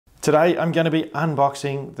Today I'm going to be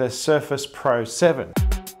unboxing the Surface Pro 7.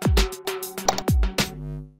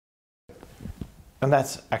 And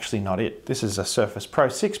that's actually not it. This is a Surface Pro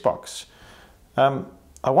 6 box.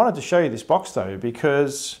 I wanted to show you this box though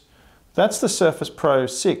because that's the Surface Pro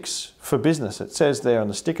 6 for business. It says there on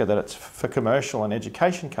the sticker that it's for commercial and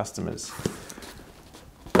education customers.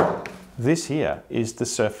 This here is the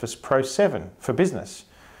Surface Pro 7 for business.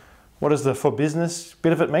 What does the for business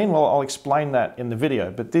bit of it mean? Well, I'll explain that in the video,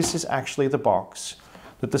 but this is actually the box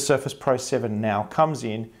that the Surface Pro 7 now comes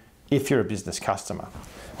in if you're a business customer.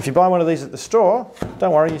 If you buy one of these at the store,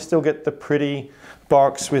 don't worry, you still get the pretty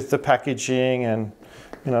box with the packaging, and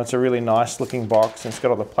you know, it's a really nice looking box and it's got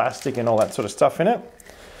all the plastic and all that sort of stuff in it.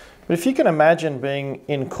 But if you can imagine being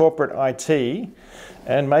in corporate IT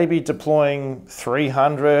and maybe deploying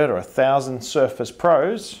 300 or 1,000 Surface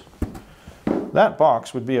Pros, that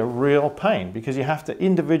box would be a real pain because you have to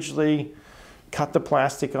individually cut the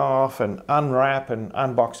plastic off and unwrap and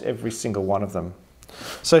unbox every single one of them.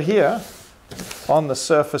 So here on the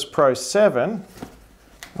Surface Pro 7,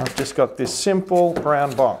 I've just got this simple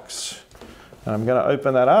brown box. And I'm going to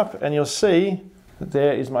open that up and you'll see that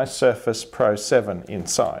there is my Surface Pro 7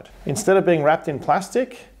 inside. Instead of being wrapped in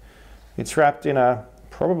plastic, it's wrapped in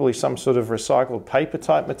probably some sort of recycled paper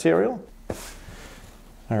type material.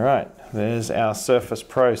 All right, there's our Surface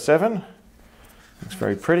Pro 7. Looks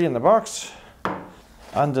very pretty in the box.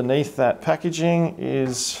 Underneath that packaging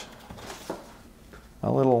is a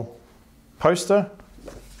little poster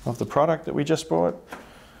of the product that we just bought.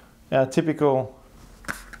 Our typical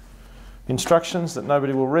instructions that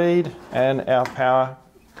nobody will read, and our power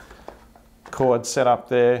cord set up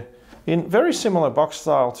there in very similar box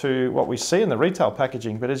style to what we see in the retail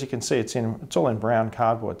packaging, but as you can see it's all in brown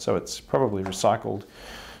cardboard, so it's probably recycled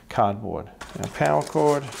cardboard. Our power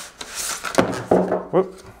cord.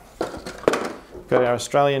 Whoop. Got our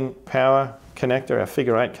Australian power connector, our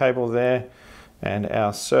figure 8 cable there, and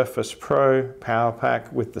our Surface Pro power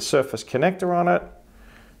pack with the Surface connector on it,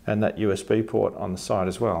 and that USB port on the side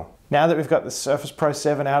as well. Now that we've got the Surface Pro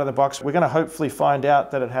 7 out of the box, we're going to hopefully find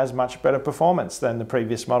out that it has much better performance than the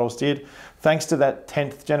previous models did, thanks to that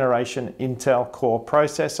 10th generation Intel Core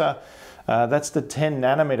processor. That's the 10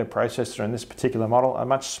 nanometer processor in this particular model. A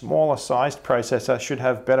much smaller sized processor, should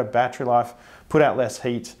have better battery life, put out less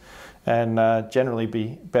heat, and generally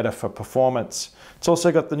be better for performance. It's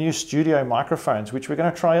also got the new studio microphones, which we're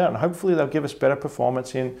going to try out, and hopefully they'll give us better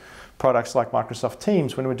performance in products like Microsoft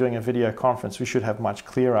Teams. When we're doing a video conference, we should have much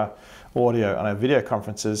clearer audio on our video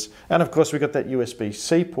conferences. And of course, we've got that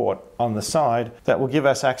USB-C port on the side that will give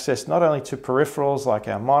us access not only to peripherals like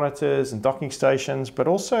our monitors and docking stations, but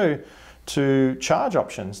also to charge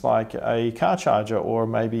options like a car charger or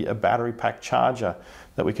maybe a battery pack charger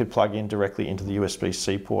that we could plug in directly into the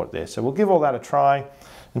USB-C port there. So we'll give all that a try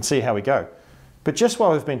and see how we go. But just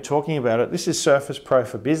while we've been talking about it, this is Surface Pro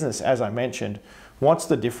for business, as I mentioned. What's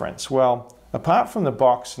the difference? Well, apart from the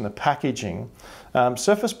box and the packaging,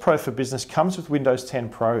 Surface Pro for business comes with Windows 10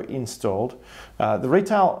 Pro installed. The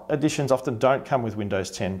retail editions often don't come with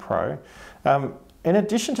Windows 10 Pro. In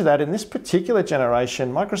addition to that, in this particular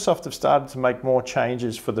generation, Microsoft have started to make more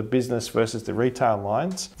changes for the business versus the retail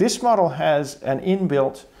lines. This model has an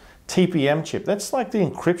inbuilt TPM chip. That's like the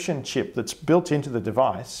encryption chip that's built into the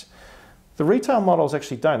device. The retail models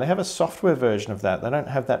actually don't. They have a software version of that. They don't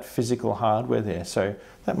have that physical hardware there. So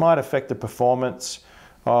that might affect the performance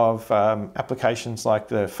of applications like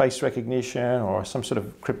the face recognition or some sort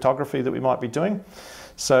of cryptography that we might be doing.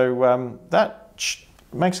 So that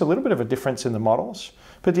makes a little bit of a difference in the models.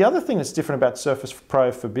 But the other thing that's different about Surface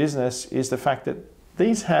Pro for business is the fact that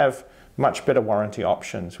these have much better warranty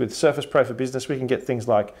options. With Surface Pro for business, we can get things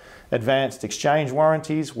like advanced exchange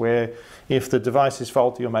warranties, where if the device is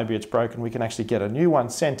faulty or maybe it's broken, we can actually get a new one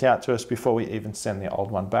sent out to us before we even send the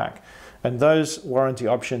old one back. And those warranty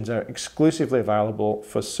options are exclusively available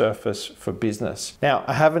for Surface for business. Now,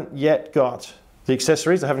 I haven't yet got the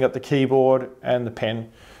accessories. I haven't got the keyboard and the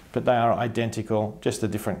pen, but they are identical, just a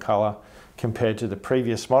different color compared to the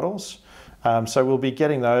previous models. So we'll be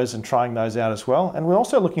getting those and trying those out as well. And we're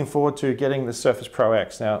also looking forward to getting the Surface Pro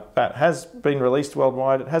X. Now, that has been released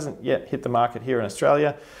worldwide. It hasn't yet hit the market here in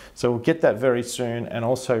Australia. So we'll get that very soon and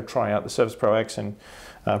also try out the Surface Pro X and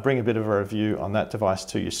bring a bit of a review on that device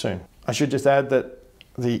to you soon. I should just add that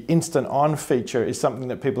the instant on feature is something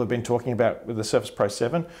that people have been talking about with the Surface Pro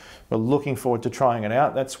 7. We're looking forward to trying it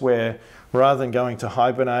out. That's where, rather than going to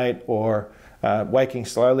hibernate or waking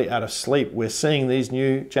slowly out of sleep, we're seeing these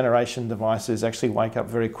new generation devices actually wake up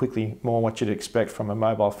very quickly, more what you'd expect from a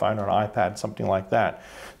mobile phone or an iPad, something like that.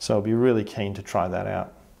 So I'll be really keen to try that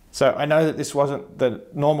out. So I know that this wasn't the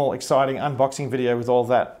normal exciting unboxing video with all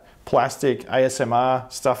that plastic ASMR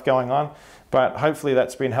stuff going on, but hopefully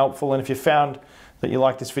that's been helpful. And if you found that you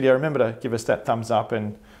like this video, remember to give us that thumbs up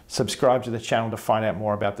and subscribe to the channel to find out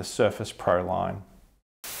more about the Surface Pro line.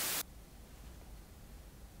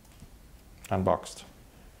 Unboxed.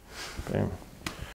 Boom.